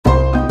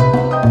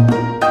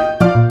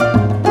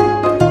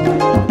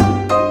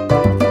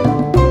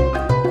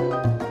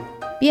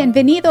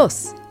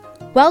Bienvenidos!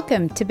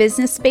 Welcome to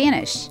Business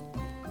Spanish.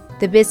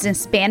 The Business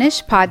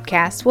Spanish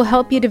podcast will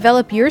help you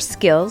develop your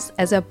skills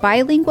as a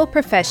bilingual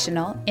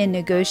professional in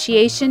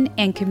negotiation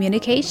and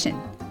communication,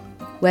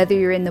 whether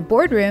you're in the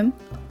boardroom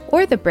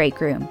or the break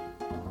room.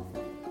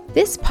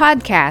 This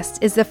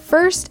podcast is the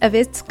first of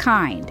its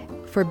kind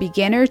for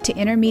beginner to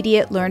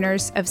intermediate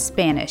learners of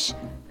Spanish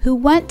who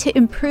want to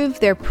improve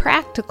their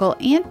practical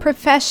and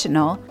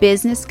professional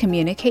business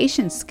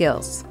communication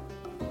skills.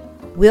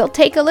 We'll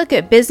take a look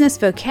at business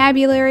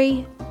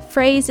vocabulary,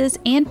 phrases,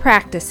 and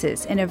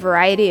practices in a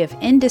variety of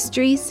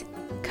industries,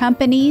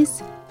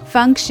 companies,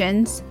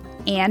 functions,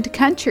 and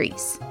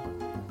countries.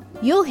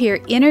 You'll hear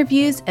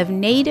interviews of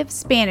native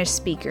Spanish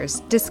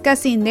speakers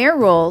discussing their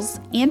roles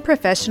and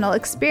professional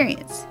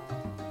experience,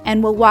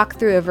 and we'll walk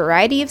through a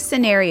variety of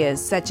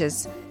scenarios such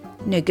as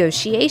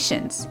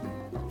negotiations,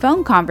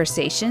 phone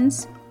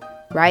conversations,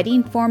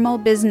 writing formal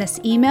business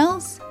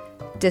emails,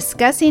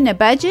 discussing a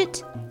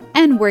budget,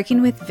 and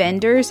working with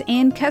vendors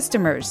and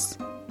customers.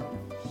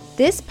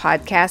 This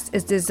podcast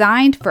is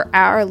designed for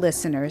our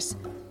listeners,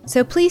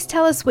 so please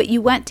tell us what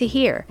you want to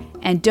hear,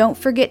 and don't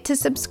forget to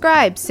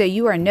subscribe so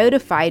you are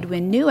notified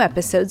when new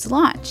episodes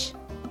launch.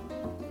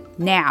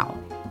 Now,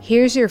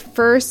 here's your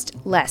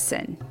first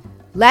lesson.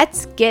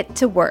 Let's get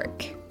to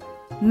work.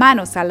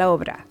 Manos a la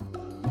obra.